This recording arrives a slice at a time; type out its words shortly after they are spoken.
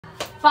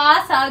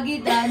Pass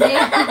ಆಗಿದ್ದಾನೆ.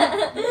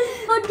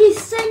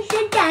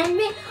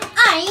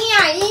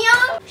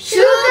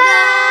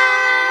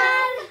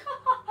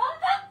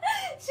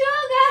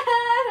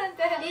 Sugar ಅಂತ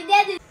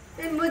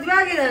ಮದ್ವೆ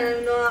ಆಗಿದೆ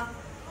ನಾನು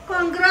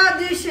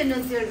ಕಂಗ್ರಾಚುಲೇಷನ್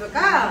ಅಂತ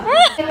ಹೇಳ್ಬೇಕಾ?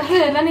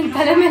 ಎಲ್ಲ ನಿನ್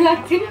ತಲೆ ಮೇಲೆ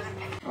ಹಾಕ್ತೀನಿ.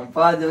 ಅಪ್ಪ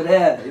ದೇವ್ರೆ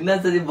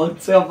ಇನ್ನೊಂದ್ಸತಿ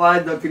ಬಗ್ಸಪ್ಪ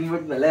ಇದು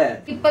ತಿನ್ಬಿಟ್ಮೇಲೆ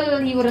ಪೀಪಲ್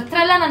ಇವ್ರ ಹತ್ರ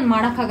ಎಲ್ಲ ನಾನ್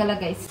ಮಾಡಕ್ ಆಗಲ್ಲ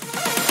guys.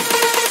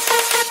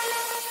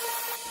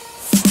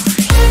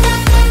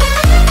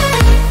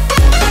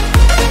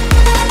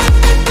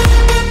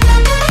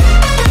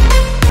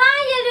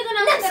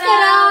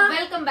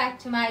 Welcome back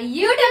to my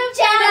YouTube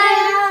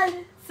channel.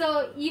 So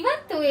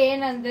ಇವತ್ತು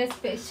ಏನಂದ್ರೆ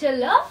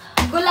ಸ್ಪೆಷಲ್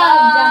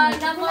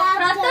ನಮ್ಮ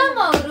ಪ್ರಥಮ್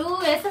ಅವರು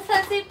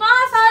SSLC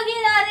ಪಾಸ್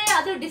ಆಗಿದ್ದಾರೆ.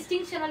 ಅದು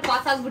ಡಿಸ್ಟಿಂಕ್ಷನ್ ಅಲ್ಲಿ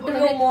ಪಾಸ್ ಆಗ್ಬಿಟ್ಟು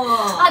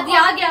ಅದ್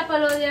ಯಾವ ಗ್ಯಾಪ್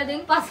ಅಲ್ಲಿ ಓದಿ ಅದ್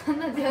ಹೆಂಗ್ ಪಾಸ್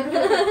ಅನ್ನೋದು.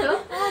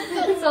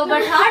 ಸೊ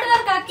ಬಟ್ ಹಾರ್ಡ್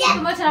ವರ್ಕ್ ಹಾಕಿ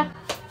ತುಂಬಾ ಚೆನ್ನಾಗಿ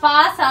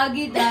ಪಾಸ್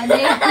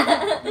ಆಗಿದ್ದಾನೆ.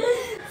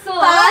 ಸೊ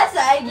ಪಾಸ್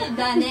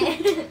ಆಗಿದ್ದಾನೆ.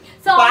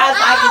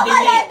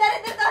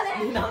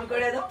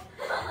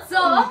 ಸೊ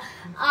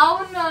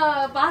ಅವನ್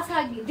ಪಾಸ್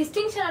ಆಗಿ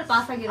ಡಿಸ್ಟಿಂಕ್ಷನ್ ಅಲ್ಲಿ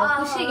ಪಾಸ್ ಆಗಿರೋ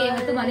ಖುಷಿಗೆ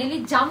ಇವತ್ತು ಮನೇಲಿ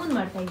ಜಾಮೂನ್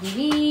ಮಾಡ್ತಾ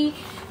ಇದೀವಿ.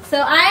 ಸೊ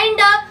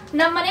ಅಂಡ್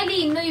ನಮ್ಮ ಮನೇಲಿ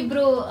ಇನ್ನೂ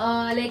ಇಬ್ರು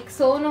ಲೈಕ್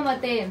ಸೋನು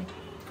ಮತ್ತೆ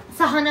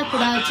ಸಹನಾ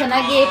ಕೂಡ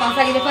ಚೆನ್ನಾಗಿ ಪಾಸ್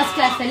ಆಗಿದೆ ಫಸ್ಟ್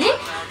ಕ್ಲಾಸ್ ಅಲ್ಲಿ.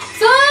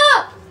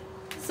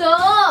 ಸೊ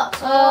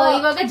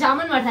ಇವಾಗ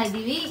ಜಾಮೂನ್ ಮಾಡ್ತಾ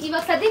ಇದೀವಿ.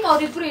 ಇವಾಗ ಸದ್ಯಕ್ಕೆ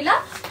ಅವ್ರಿಬ್ರು ಇಲ್ಲ,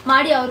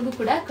 ಮಾಡಿ ಅವ್ರಿಗೂ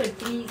ಕೂಡ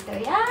ಕೊಡ್ತೀವಿ.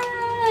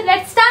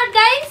 Let's start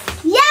guys.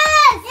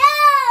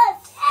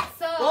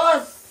 So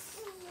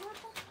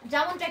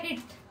jamun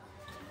packet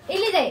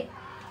ಇಲ್ಲಿದೆ,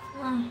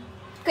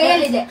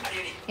 ಕೈಯಲ್ಲಿದೆ.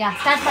 ಯಾ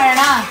ಸ್ಟಾರ್ಟ್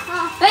ಮಾಡೋಣ.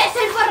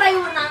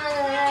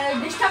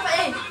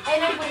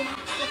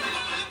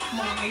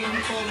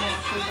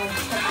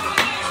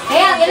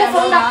 ಅದೆಲ್ಲ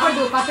ಫೋನ್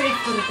ಹಾಕೊಂಡು ಕಾಪಿ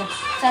ಬರುತ್ತೆ.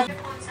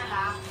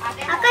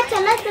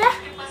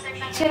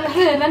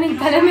 ಎಲ್ಲ ನಿನ್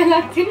ತಲೆ ಮೇಲೆ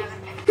ಹಾಕ್ತೀನಿ.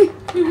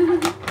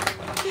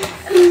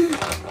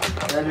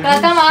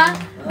 ಪ್ರಥಮ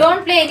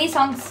don't play any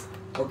songs,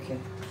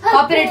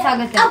 copyrights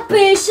ಆಗುತ್ತೆ.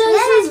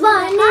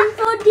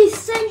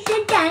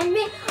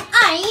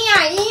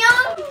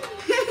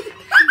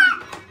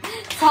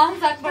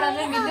 ಸಾಂಗ್ಸ್ ಹಾಕ್ಬೇಡ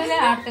ಅಂದ್ರೆ ಮಿಲ್ಲೇ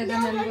ಆಡ್ತಾ ಇದ್ದೆ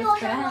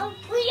ನನಗೋಸ್ಕರ.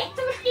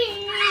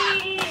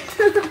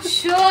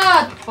 ಶೋ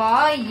ಅಪ್ಪ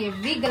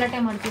ಎವಿ ಗಲಾಟೆ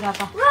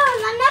ಮಾಡ್ತೀರಪ್ಪ.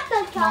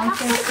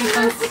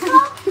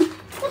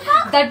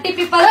 ದಟ್ಟಿ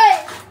ಪೀಪಲ್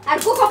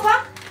ಅರ್ಕೂಕಪ್ಪ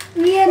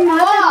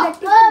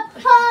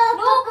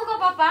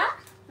ಪಾಪ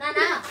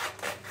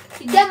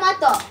ಇದೇ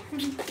ಮಾತು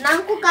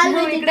ನಂಗೂ ಕಾಲ್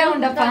ಈ ಕಡೆ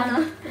ಉಂಡಪ್ಪ,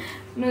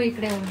 ನೀವು ಈ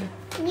ಕಡೆ ಉಂಡು,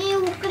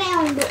 ನೀವು ಈ ಕಡೆ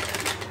ಉಂಡು.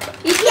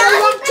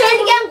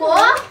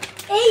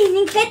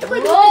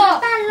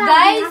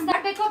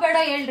 ಬೇಡ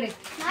ಹೇಳ್ರಿ.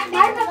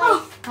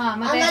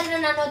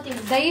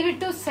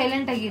 ದಯವಿಟ್ಟು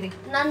ಸೈಲೆಂಟ್ ಆಗಿರಿ.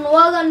 ನಾನು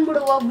ಹೋಗ್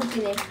ಅನ್ಬಿಡು,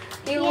 ಹೋಗ್ಬಿಟ್ಟಿದೆ.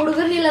 ಈ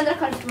ಹುಡುಗರ್ನಿಲ್ಲ ಅಂದ್ರೆ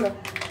ಕಳ್ಸ್ಬಿಡು.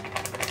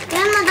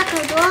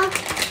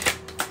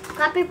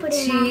 ಕಾಪಿ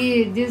ಪುಡಿ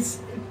ದಿಸ್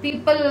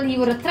ಪೀಪಲ್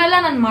ಇವ್ರ ಹತ್ರ ಎಲ್ಲ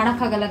ನಾನ್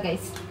ಮಾಡಕ್ ಆಗಲ್ಲ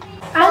ಗೈಸ್.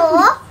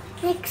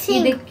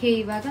 ಇದಕ್ಕೆ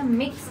ಇವಾಗ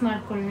ಮಿಕ್ಸ್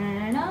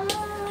ಮಾಡ್ಕೊಳ್ಳೋಣ.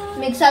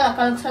 ಮಿಕ್ಸ್ ಅಲ್ಲ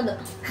ಕಳ್ಸೋದು.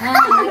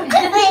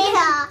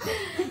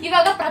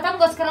 ಇವಾಗ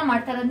ಪ್ರಥಮ್ಗೋಸ್ಕರ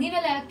ಮಾಡ್ತಾರ,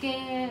 ನೀವೆಲ್ಲ ಯಾಕೆ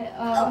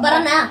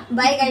ಬರೋಣ?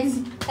 Bye guys.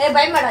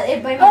 ಬೈ ಮಾಡ.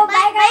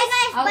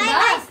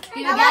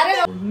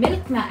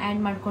 ಮಿಲ್ಕ್ ನ ಆಡ್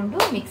ಮಾಡ್ಕೊಂಡು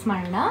ಮಿಕ್ಸ್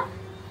ಮಾಡೋಣ.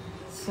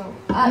 ಸೊ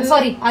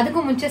ಸಾರಿ, ಅದಕ್ಕೂ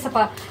ಮುಂಚೆ ಸ್ವಲ್ಪ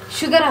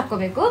ಶುಗರ್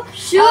ಹಾಕೋಬೇಕು.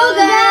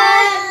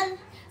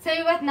 ಸೊ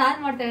ಇವತ್ತು ನಾನ್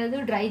ಮಾಡ್ತಾ ಇರೋದು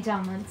ಡ್ರೈ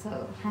ಜಾಮೂನ್. ಸೊ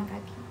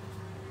ಹಾಗಾಗಿ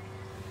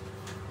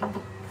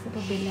ಸ್ವಲ್ಪ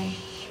ಬೆಲ್ಲ,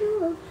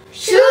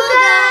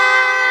 ಶುಗರ್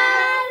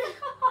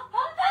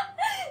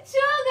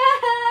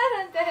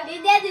ಅಂತ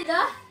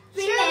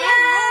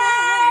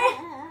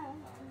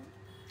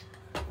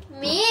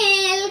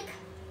ಮಿಲ್ಕ್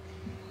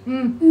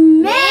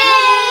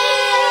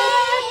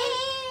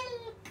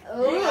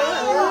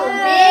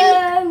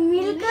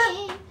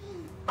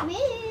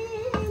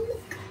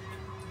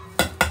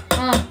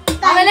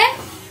ಆಮೇಲೆ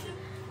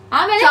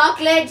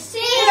ಚಾಕ್ಲೇಟ್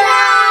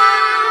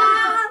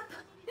ಸಿರಪ್,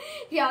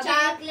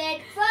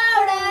 ಚಾಕ್ಲೇಟ್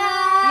ಪೌಡರ್.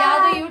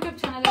 ಯಾವ್ದು ಯೂಟ್ಯೂಬ್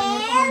ಚಾನಲ್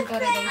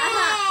ನೋಡ್ತಾರೆ.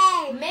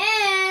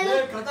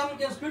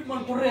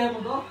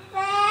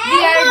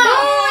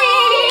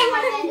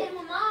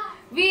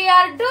 We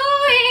are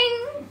doing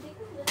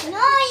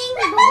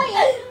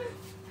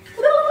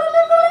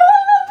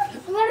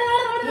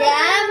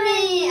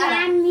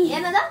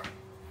ಏನದ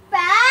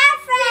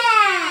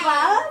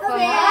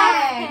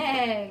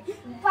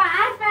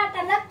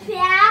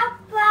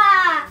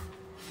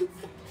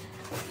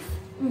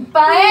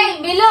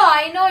Milo,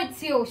 I know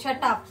it's you.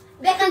 Shut up.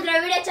 ಬೇಕಂದ್ರೆ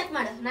ವಿಡಿಯೋ ಚೆಕ್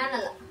ಮಾಡು.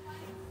 ನಾನಲ್ಲ,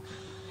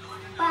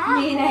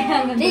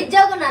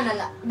 ನಿಜವಾಗೂ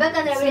ನಾನಲ್ಲ.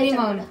 ಬೇಕಂದ್ರೆ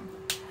ವಿಡಿಯೋ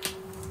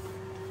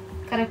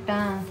ಕರೆಕ್ಟಾ?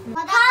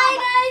 Hi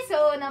guys. ಸೊ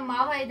ನಮ್ಮ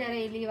ಮಾವ ಇದ್ದಾರೆ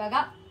ಇಲ್ಲಿ ಇವಾಗ.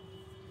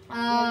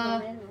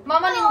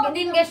 ಮಾಮ,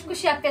 ನಿನ್ಗೆ ಎಷ್ಟು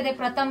ಖುಷಿ ಆಗ್ತಿದೆ?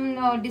 ಪ್ರಥಮ್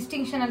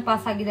ಡಿಸ್ಟಿಂಕ್ಷನ್ ಅಲ್ಲಿ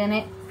ಪಾಸ್ ಆಗಿದ್ದಾನೆ.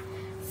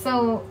 So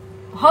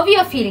how you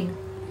are feeling?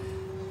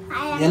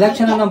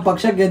 Election ನಮ್ಮ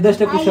ಪಕ್ಷ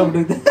ಗೆದ್ದಷ್ಟೇ ಖುಷಿ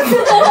ಆಗ್ಬಿಟ್ಟಿದೆ.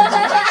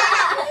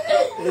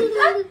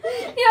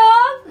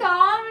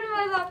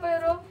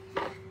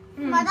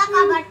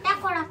 ಬಟ್ಟೆ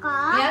ಕೊಡಕ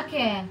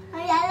ಯಾಕೆ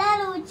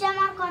ಎಲ್ಲರೂ ಹುಚ್ಚ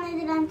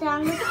ಮಾಡ್ಕೊಂಡಿದ್ದೀರಂತ.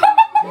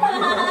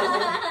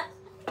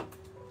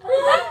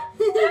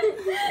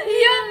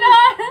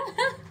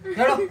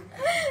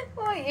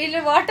 ಇಲ್ಲಿ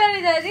ವಾಟರ್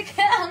ಇದೆ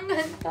ಅದಕ್ಕೆ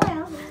ಹಂಗಂತ.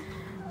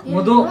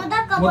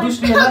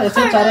 ಮಧುಶ್ರೀ ಅಲ್ಲ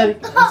SHRE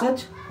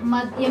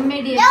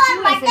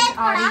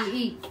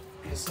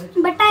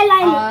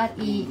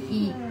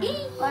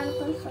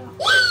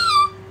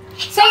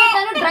ಸೊ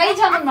ನಾನು ಡ್ರೈ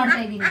ಜಾಮೂನ್ ಮಾಡ್ತಾ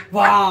ಇದ್ದೀನಿ.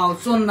 Wow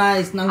so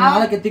nice. ನಂಗೆ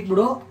 4 ಎತ್ತಿಕ್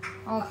ಬಿಡು.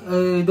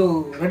 ಇದು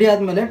ರೆಡಿ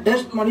ಆದ್ಮೇಲೆ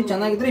ಟೇಸ್ಟ್ ಮಾಡಿ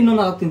ಚೆನ್ನಾಗಿದ್ರೆ ಇನ್ನೂ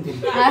 4 ತಿಂತೀನಿ.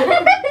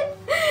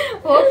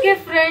 ಓಕೆ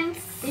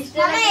ಫ್ರೆಂಡ್ಸ್,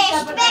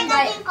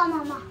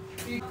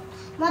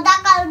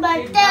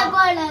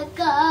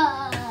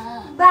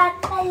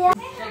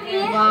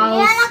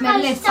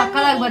 ಸ್ಮೆಲ್ ಎಷ್ಟು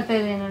ಸಕ್ಕತ್ತಾಗಿ ಬರ್ತಾ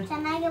ಇದೆ ನೋಡಿ.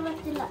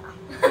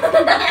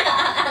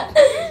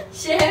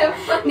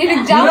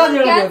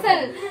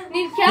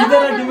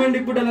 ಡಿಮ್ಯಾಂಡ್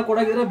ಇಟ್ಬಿಟ್ಟೆಲ್ಲ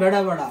ಕೊಡಾಗಿದ್ರೆ ಬೇಡ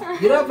ಬೇಡ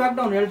ಇರೋ ಫ್ಯಾಕ್ಟ್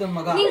ಅವ್ನು ಹೇಳ್ತಾನೆ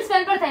ಮಗ. ನೀನ್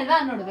ಸ್ಮೆಲ್ ಬರ್ತಾ ಇಲ್ವಾ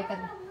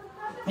ನೋಡ್ಬೇಕಾದ್ರೆ.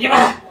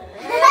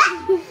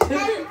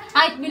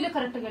 ಆಯ್ತು ಮಿಲ್ಲು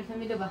ಕರೆಕ್ಟ್ ಹೇಳ್ತಾನೆ.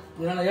 ಮಿಲ್ಲು ಬಾ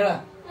ಹೇಳ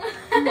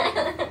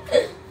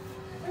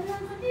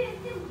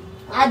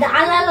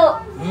ಅದಾಗಲು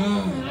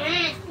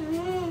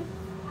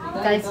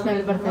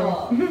ಸ್ಮೆಲ್ ಬರ್ತಾ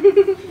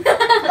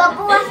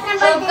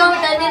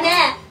ಇದೆ.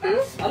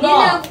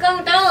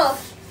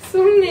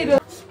 ಸುಮ್ಮನಿರು.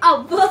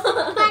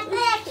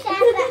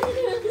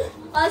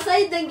 ಹೊಸ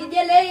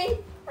ಇದ್ದಂಗಿದ್ಯಲ್ಲೇ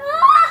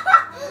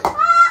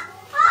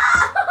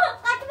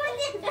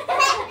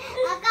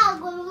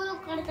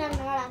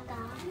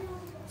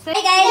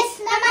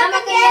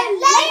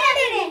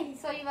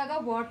ಸೊ ಇವಾಗ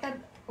ವಾಟರ್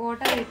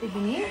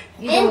ಇಟ್ಟಿದ್ದೀನಿ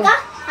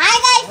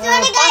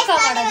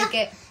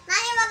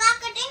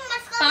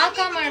ಪಾಕ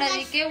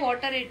ಮಾಡೋದಕ್ಕೆ.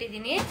 ವಾಟರ್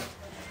ಇಟ್ಟಿದ್ದೀನಿ.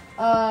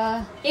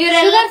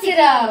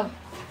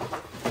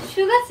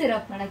 ಶುಗರ್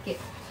ಸಿರಪ್ ಮಾಡಕ್ಕೆ.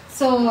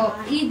 ಸೊ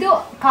ಇದು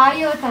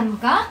ಕಾಯೋ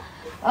ತನಕ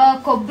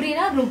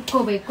ಕೊಬ್ಬರಿನ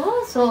ರುಬ್ಕೋಬೇಕು.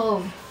 ಸೊ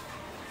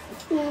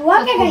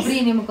ಕೊಬ್ಬರಿ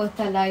ನಿಮ್ಗೆ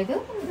ಗೊತ್ತಲ್ಲ, ಇದು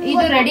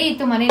ರೆಡಿ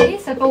ಇತ್ತು ಮನೇಲಿ.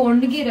 ಸ್ವಲ್ಪ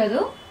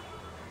ಒಣಗಿರೋದು.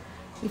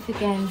 ಇಫ್ ಯು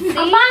ಕ್ಯಾನ್ ಸಿ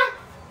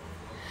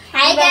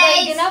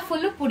ಇದನ್ನ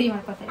ಫುಲ್ ಪುಡಿ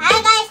ಮಾಡ್ಕೊತಾ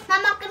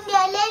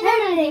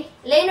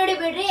ಲೈನ್ ನೋಡಿ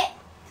ಬಿಡ್ರಿ,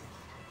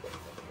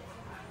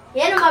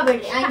 ಏನು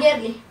ಮಾಡ್ಬೇಡ್ರಿ, ಹಂಗೆ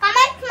ಇರ್ಲಿ.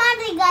 ಕಮೆಂಟ್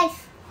ಮಾಡ್ರಿ ಗೈಸ್.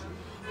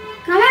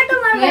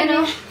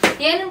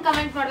 ಏನು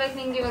ಕಮೆಂಟ್ ಮಾಡ್ಬೇಕು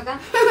ನಿಂಗೆ ಇವಾಗ?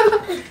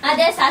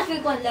 ಅದೇ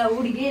ಸಾಕ್ಬೇಕು ಅಲ್ಲ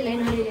ಹುಡುಗಿ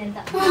ಲೈನ್ ನೋಡಿ ಅಂತ.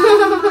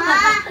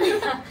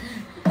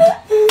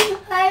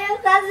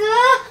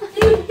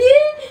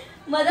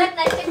 ಮೊದಲ್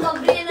ನಷ್ಟೇ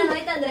ಕೊಬ್ಬರಿ ಏನೋ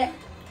ಹೋಯ್ತಂದ್ರೆ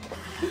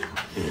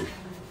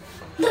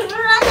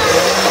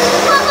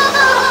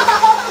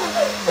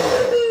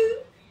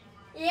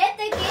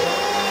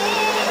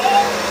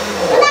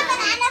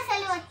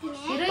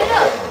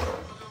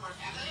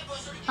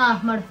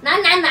ಮಾಡು.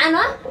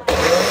 ನಾನು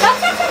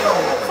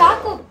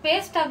ಸಾಕು,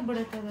 ಪೇಸ್ಟ್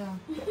ಆಗ್ಬಿಡುತ್ತೆ.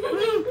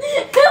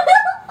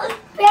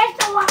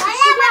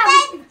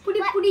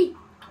 ಪುಡಿ ಪುಡಿ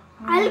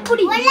ಅಲ್ಲಿ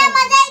ಪುಡಿ. ಒಳ್ಳೆ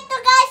ಮಜಾ ಇತ್ತು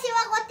ಗಾಯ್ಸ್.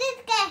 ಇವಾಗ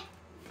ಗೊತ್ತಿದ್ಕೆ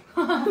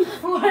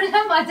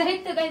ಒಳ್ಳೆ ಮಜಾ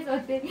ಇತ್ತು ಗೈಸ್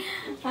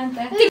ಅಂತ.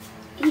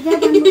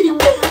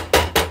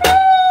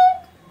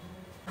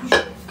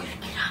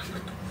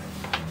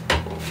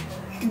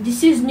 This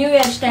is new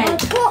hairstyle.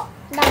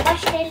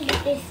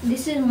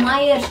 This is my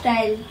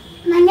hairstyle.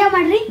 ನಂಗೆ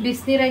ಮಾಡ್ರಿ.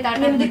 ಬಿಸಿನೀರ್ ಆಯ್ತು.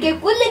 ನಿಮ್ದಕ್ಕೆ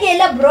ಕುಲ್ಲಿಗೆ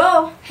ಇಲ್ಲ ಬ್ರೋ.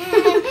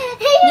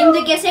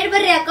 ನಿಮ್ದಕ್ಕೆ ಸೈಡ್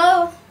ಬರ್ರಿ ಯಾಕೋ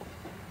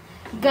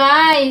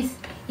guys.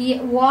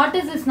 What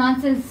is this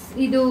nonsense?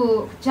 ಇದು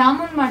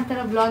ಜಾಮೂನ್ ಮಾಡ್ತಾರ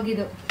ಬ್ಲಾಗ್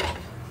ಇದು.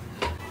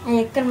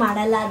 ಎಕ್ಕರ್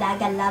ಮಾಡಲ್ಲ,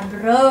 ಅದಾಗಲ್ಲ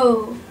ಬ್ರೋ.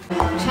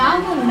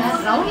 ಜಾಮೂನ್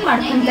ರೌಂಡ್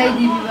ಮಾಡ್ಕೊಂತ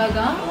ಇದೀವಿ ಇವಾಗ.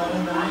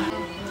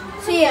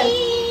 See,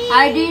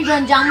 I did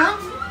one jamun.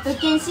 You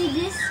can see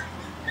this.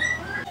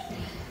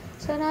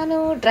 So ನಾನು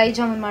ಡ್ರೈ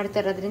ಜಾಮೂನ್ ಮಾಡ್ತಾ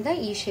ಇರೋದ್ರಿಂದ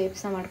ಈ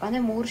ಶೇಪ್ಸ್ನ ಮಾಡ್ಕೊ,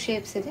 ಅಂದರೆ 3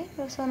 ಶೇಪ್ಸ್ ಇದೆ.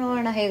 ಸೊ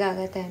ನೋಡೋಣ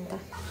ಹೇಗಾಗತ್ತೆ ಅಂತ.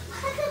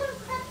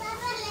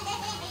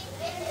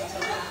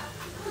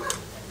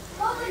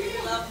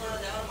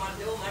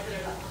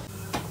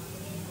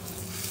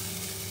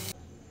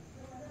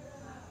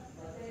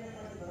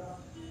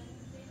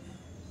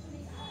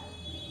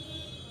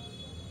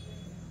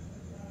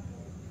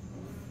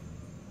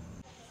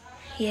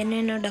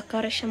 ಏನೇನೋ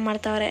ಡೆಕೋರೇಷನ್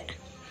ಮಾಡ್ತಾವ್ರೆ.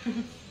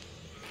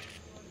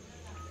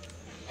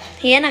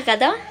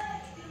 ಏನಕ್ಕದ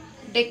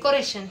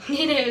ಡೆಕೋರೇಷನ್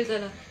ನೀನೇ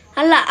ಹೇಳ್ತಾರ?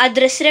 ಅಲ್ಲ,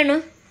 ಅದ್ರ ಹೆಸ್ರೇನು?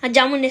 ಆ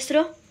ಜಾಮೂನ್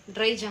ಹೆಸರು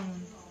ಡ್ರೈ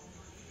ಜಾಮೂನ್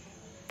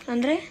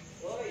ಅಂದ್ರೆ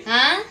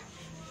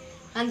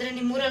ಅಂದ್ರೆ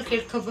ನಿಮ್ಮೂರಲ್ಲಿ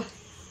ಕೇಳ್ಕೊಬ.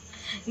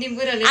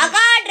 ನಿಮ್ಮೂರಲ್ಲಿ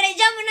ಡ್ರೈ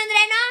ಜಾಮೂನ್ ಅಂದ್ರೆ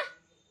ಏನೋ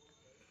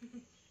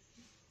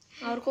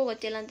ಅವ್ರಿಗೂ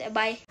ಗೊತ್ತಿಲ್ಲ ಅಂತೆ.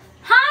 ಬಾಯ್.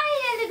 ಹಾಯ್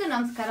ಎಲ್ರಿಗೂ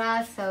ನಮಸ್ಕಾರ.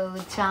 ಸೊ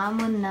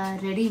ಜಾಮೂನ್ನ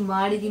ರೆಡಿ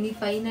ಮಾಡಿದೀನಿ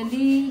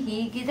ಫೈನಲಿ.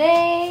 ಹೀಗಿದೆ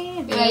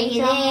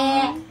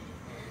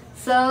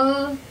ಸೊ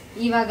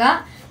ಇವಾಗ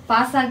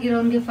ಪಾಸ್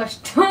ಆಗಿರೋನ್ಗೆ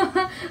ಫಸ್ಟ್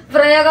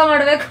ಪ್ರಯೋಗ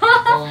ಮಾಡ್ಬೇಕು.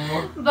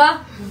 ಬಾ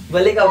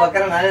ಬಲಿಕ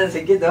ಬಕ್ರ ನಾನೇ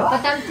ಸಿಕ್ಕಿದ್ದು.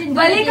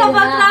 ಬಲಿಕ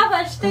ಬಕ್ರ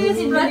ಫಸ್ಟ್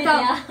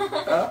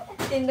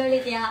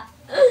ತಿಂದೊಳಿದ್ಯಾ?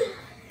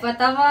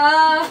 ಪ್ರಥಮ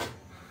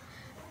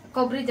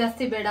ಕೊಬ್ಬರಿ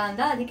ಜಾಸ್ತಿ ಬೇಡ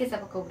ಅಂದ, ಅದಕ್ಕೆ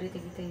ಸ್ವಲ್ಪ ಕೊಬ್ಬರಿ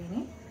ತೆಗಿತಾ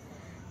ಇದೀನಿ.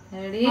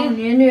 ರೆಡಿ?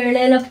 ಏನು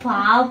ಹೇಳಲ್ಲ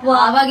ಪಾಪ.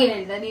 ಆವಾಗ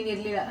ಹೇಳ್ದ, ನೀನ್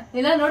ಇರ್ಲಿಲ್ಲ.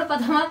 ಇಲ್ಲ ನೋಡು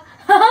ಪ್ರಥಮ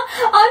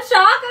ಅವ್ನು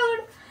ಶಾಕ್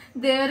ಆಗ್ಬಿಡು.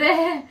 ದೇವ್ರೇ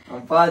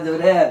ಅಪ್ಪ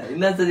ದೇವ್ರೆ,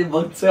 ಇನ್ನೊಂದ್ಸತಿ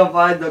ಬಗ್ಸಪ್ಪ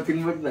ಇದು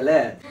ತಿನ್ಬಿಟ್ಮೇಲೆ.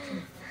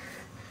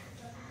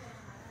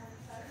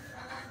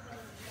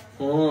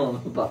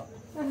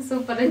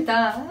 ಸೂಪರ್ ಆಯ್ತಾ?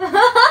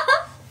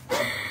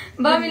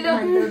 ಬಾ ಮಿಲ್ಲು.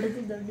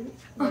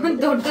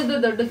 ದೊಡ್ಡದು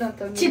ದೊಡ್ಡದು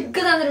ಅಂತ.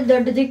 ಚಿಕ್ಕದಂದ್ರೆ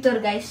ದೊಡ್ಡದಿಕ್ತವ್ರ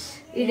ಗೈಸ್.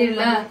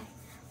 ಇದಿಲ್ಲ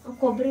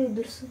ಕೊಬ್ಬರಿ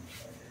ಉದುರ್ಸು,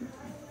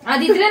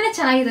 ಅದಿದ್ರೇನೆ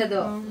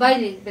ಚೆನ್ನಾಗಿರೋದು.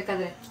 ಬಾಯ್ಲಿ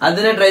ಬೇಕಾದ್ರೆ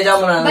ಅದನ್ನೇ ಟ್ರೈ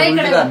ಜಾಮೂನ್.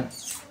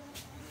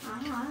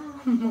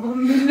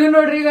 ಮಿಲ್ಲು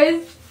ನೋಡ್ರಿ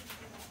ಗೈಸ್,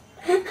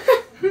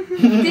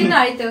 ತಿನ್ನು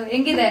ಆಯ್ತು.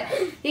 ಹೆಂಗಿದೆ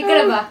ಈ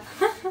ಕಡೆ ಬಾ.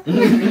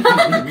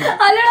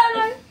 ಅಲ್ಲ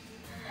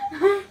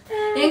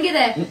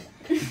ಹೆಂಗಿದೆ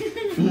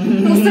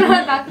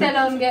ಆಗ್ತಾ ಇಲ್ಲ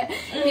ಅವನ್ಗೆ.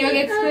 ಇವಾಗ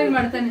ಎಕ್ಸ್ಪ್ಲೈನ್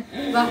ಮಾಡ್ತಾನೆ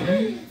ಬಾ.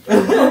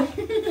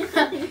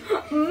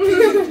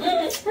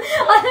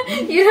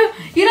 ಇರೋ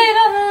ಇರೋ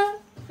ಇರೋ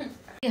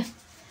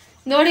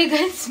ನೋಡಿ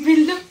ಗೈಸ್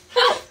ಮಿಲ್ಲು.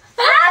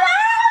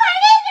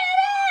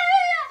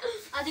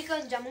 ಅದಕ್ಕೆ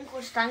ಒಂದು ಜಾಮೂನ್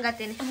ಕೂಡ ಸ್ಟ್ರಾಂಗ್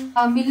ಆಗ್ತೇನೆ.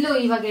 ಮಿಲ್ಲು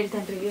ಇವಾಗ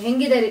ಹೇಳ್ತಾನ್ರಿ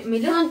ಹೆಂಗಿದೆ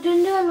ಮಿಲ್ಲು.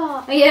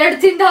 2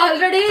 ತಿಂದ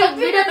ಆಲ್ರೆಡಿ.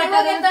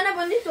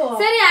 ಬಂದಿತ್ತು.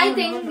 ಸರಿ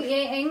ಆಯ್ತು.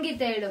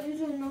 ಹೆಂಗಿತ್ತು ಹೇಳು.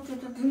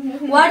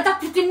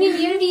 ವಾಡ್ತಾಕ್ಬಿಡ್ತೀನಿ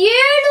ಹೇಳು.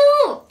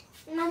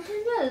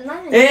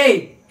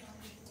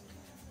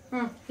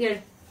 ಹೇಳು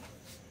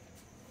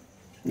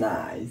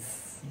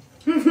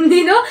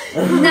ನೀನು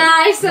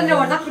ನೈಸ್ ಅಂದ್ರೆ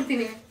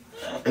ಹೊಡ್ದಾಕ್ಬಿಡ್ತೀನಿ.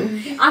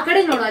 ಆ ಕಡೆ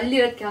ನೋಡು, ಅಲ್ಲಿ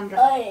ಇರೋದ್ ಕ್ಯಾಮ್ರಾ.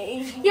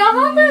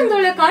 ಯಾವಾಗ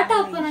ಒಂದೊಳ್ಳೆ ಕಾಟ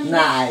ಹಾಕ ನೋಡಲ್ಲ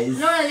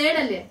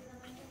ಹೇಳಲ್ಲಿ.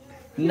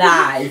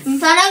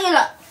 ಚೆನ್ನಾಗಿಲ್ಲ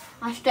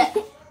ಅಷ್ಟೇ.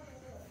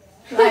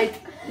 ಆಯ್ತು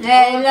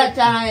ಇಲ್ಲ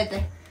ಚೆನ್ನಾಗೈತೆ.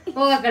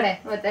 ಹೋಗ ಕಡೆ.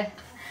 ಮತ್ತೆ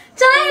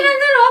ಚೆನ್ನಾಗಿಲ್ಲ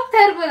ಅಂದ್ರೆ ಹೋಗ್ತಾ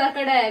ಇರ್ಬೋದು ಆ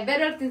ಕಡೆ.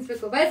 ಬೇರೆಯವ್ರು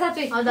ತಿನ್ಸ್ಬೇಕು. ಬೈ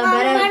ಸಾತ್ವಿ.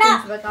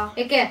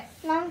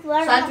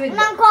 ಯಾಕೆ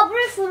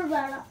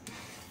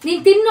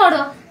ನೀನ್ ತಿನ್ ನೋಡು.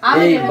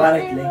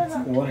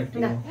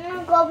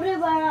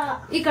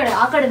 ಈ ಕಡೆ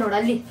ಆ ಕಡೆ ನೋಡು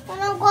ಅಲ್ಲಿ.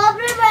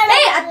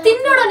 ಅದ್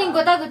ತಿನ್ ನೋಡು ನಿಂಗೆ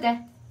ಗೊತ್ತಾಗುತ್ತೆ.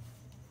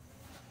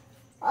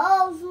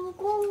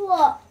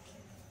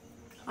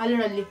 ಅಲ್ಲಿ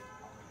ಅಲ್ಲಿ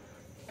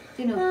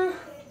ತಿನ್ನು.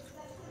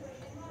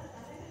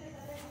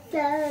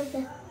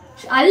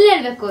 ಅಲ್ಲಿ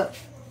ಹೇಳ್ಬೇಕು.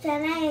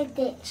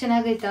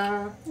 ಚೆನ್ನಾಗೈತಾ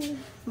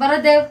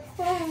ಬರದೇವ್.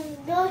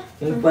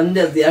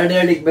 ಬಂದೆ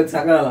 2 ಬೇಕು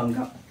ಸಾಕಲ್ಲ ಅಂಕ.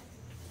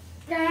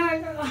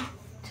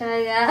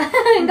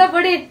 ಇಂದ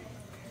ಬಡಿ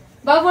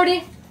ಬಾ ಬಡಿ.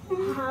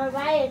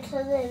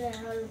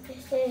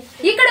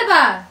 ಈ ಕಡೆ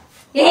ಬಾ.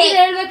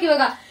 ಹೇಳ್ಬೇಕು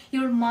ಇವಾಗ.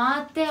 ಇವಳು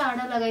ಮಾತೇ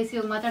ಆಡಲ್ಲ ಗೈಸ್.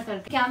 ಇವಾಗ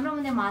ಮಾತಾಡ್ತಾಳೆ ಕ್ಯಾಮ್ರಾ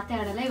ಮುಂದೆ. ಮಾತೇ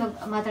ಆಡಲ್ಲ ಇವಾಗ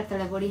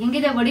ಮಾತಾಡ್ತಾಳೆ. ಬಡಿ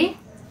ಹೆಂಗಿದೆ ಬಡಿ.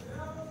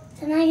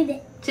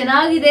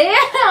 ಚೆನ್ನಾಗಿದೆ.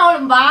 ಅವಳು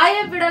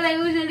ಬಾಯೇ ಬಿಡಲ್ಲ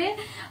ಯೂಶಲಿ.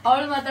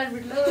 ಅವಳು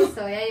ಮಾತಾಡ್ಬಿಟ್ಲು.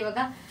 ಸೋಯಾ ಇವಾಗ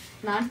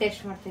ನಾನ್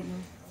ಟೇಸ್ಟ್ ಮಾಡ್ತೀನಿ.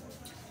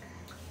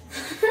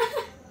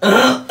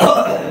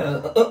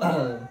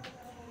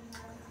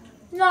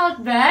 Not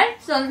bad.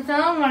 ಸ್ವಲ್ಪ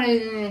ಚೆನ್ನಾಗಿ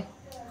ಮಾಡಿದೀನಿ.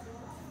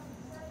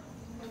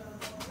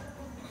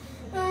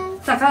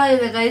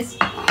 ಸಕಾಲಿದೆ ಗೈಸ್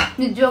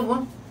ನಿಜವಾಗೂ.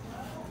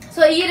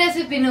 ಸೊ ಈ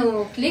ರೆಸಿಪಿನು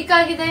ಕ್ಲಿಕ್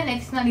ಆಗಿದೆ.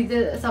 ನೆಕ್ಸ್ಟ್ ನಾನು ಇದು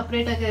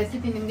ಸಪ್ರೇಟ್ ಆಗಿ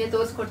ರೆಸಿಪಿ ನಿಮ್ಗೆ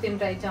ತೋರಿಸ್ಕೊಡ್ತೀನಿ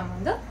ಡ್ರೈ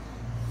ಜಾಮೂನ್ದು.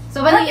 ಸೊ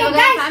ಬನ್ನಿ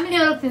ಇವಾಗ ಫ್ಯಾಮಿಲಿ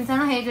ಅವ್ರಿಗೆ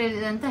ತಿನ್ಸೋಣ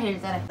ಹೇಗಿದೆ ಅಂತ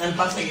ಹೇಳ್ತಾರೆ.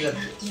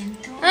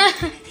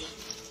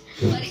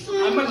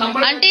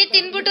 ಆಂಟಿ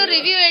ತಿನ್ಬಿಟ್ಟು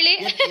ರಿವ್ಯೂ ಹೇಳಿ.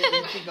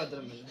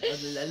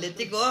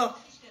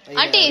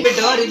 ಆಂಟಿ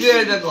ರಿವ್ಯೂ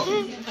ಹೇಳ್ಬೇಕು.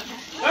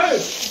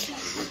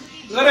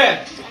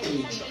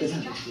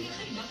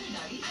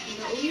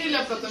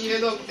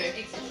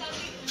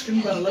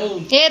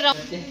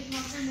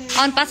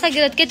 ಅವ್ನ್ ಪಾಸ್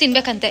ಆಗಿರೋದಕ್ಕೆ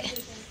ತಿನ್ಬೇಕಂತೆ.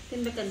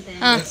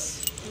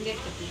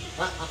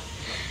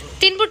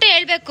 ತಿನ್ಬಿಟ್ಟು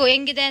ಹೇಳ್ಬೇಕು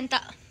ಹೆಂಗಿದೆ ಅಂತ.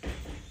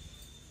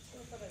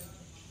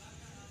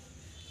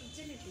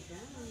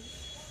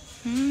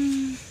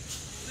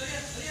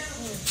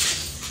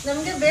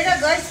 ನಮ್ಗೆ ಬೇಡ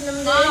ಗಾಯ್ಸ್.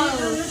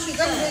 ನಮ್ಗೆ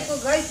ಶುಗರ್ ಬೇಕು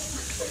ಗಾಯ್ಸ್.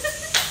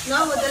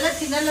 ನಾವು ಅದೆಲ್ಲ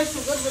ತಿನ್ನಲ್ಲ.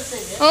 ಶುಗರ್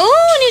ಬರ್ತಿದೆ. ಓ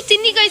ನೀವು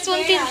ತಿನ್ನಿ ಗೈಸ್.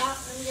 ಒಂದ್ ತಿನ್ನಿ.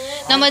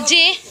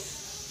 ನಮ್ಮಜ್ಜಿ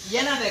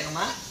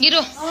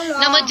ಇರು.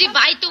 ನಮ್ಮಜ್ಜಿ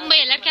ಬಾಯಿ ತುಂಬಾ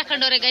ಎಲ್ಲಕ್ಕೆ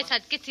ಹಾಕೊಂಡವ್ರೆ ಗೈಸ್.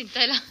 ಅದಕ್ಕೆ ತಿಂತಾ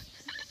ಇಲ್ಲ.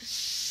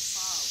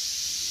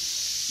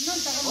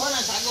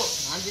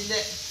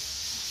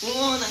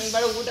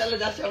 ಊಟ ಎಲ್ಲ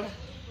ಜಾಸ್ತಿ ಅವಳ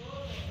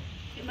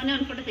ಮನೆ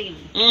ಒಂದು ಫೋಟೋ ತೆಗಿ.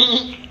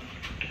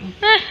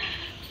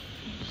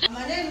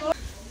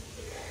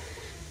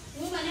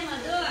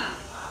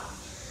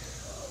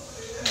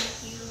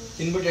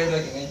 ತಿನ್ಬಿಟ್ಟು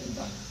ಹೇಳ್ಬೇಕು.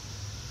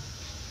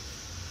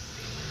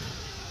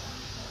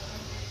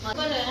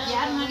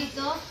 ಯಾರು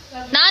ಮಾಡಿತ್ತು?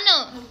 ನಾನು.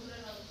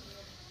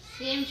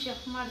 ಸೇಮ್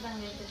ಶೆಫ್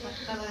ಮಾಡ್ದಂಗೆ.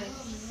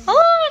 ಓ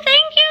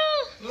ಥ್ಯಾಂಕ್ ಯು.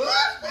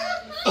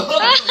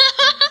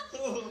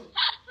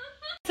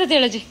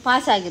 ಹೇಳಜಿ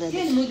ಪಾಸ್ ಆಗಿರೋದು.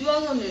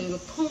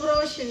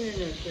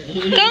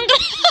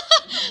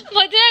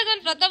 ಮದುವೆ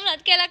ಆಗೋನ್ ಪ್ರಥಮ್.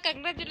 ಅದಕ್ಕೆಲ್ಲ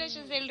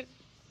ಕಂಗ್ರ್ಯಾಚುಲೇಷನ್ಸ್ ಹೇಳ್ರಿ.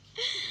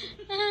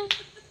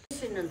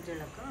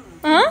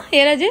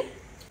 ಹೇಳಜಿ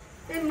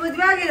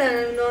ಮದುವೆ ಆಗಿದೆ.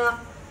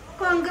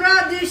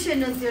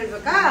 ಕಂಗ್ರಾಚುಲೇಷನ್ ಅಂತ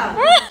ಹೇಳ್ಬೇಕಾ?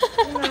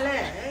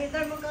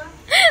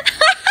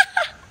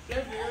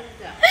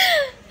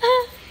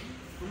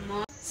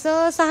 ಸೊ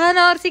ಸಹನ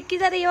ಅವ್ರು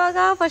ಸಿಕ್ಕಿದ್ದಾರೆ ಇವಾಗ.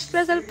 ಫಸ್ಟ್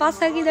ಕ್ಲಾಸ್ ಅಲ್ಲಿ ಪಾಸ್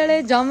ಆಗಿದ್ದಾಳೆ.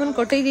 ಜಾಮೂನ್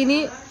ಕೊಟ್ಟಿದ್ದೀನಿ.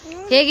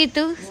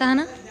 ಹೇಗಿತ್ತು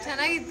ಸಹನ?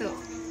 ಚೆನ್ನಾಗಿತ್ತು.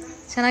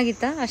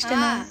 ಚೆನ್ನಾಗಿತ್ತಾ?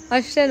 ಅಷ್ಟೇನಾ?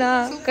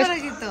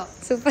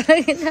 ಸೂಪರ್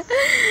ಆಗಿತ್ತ.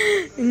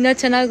 ಇನ್ನ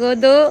ಚೆನ್ನಾಗಿ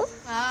ಓದು.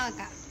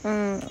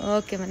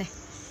 ಓಕೆ ಮನೆ.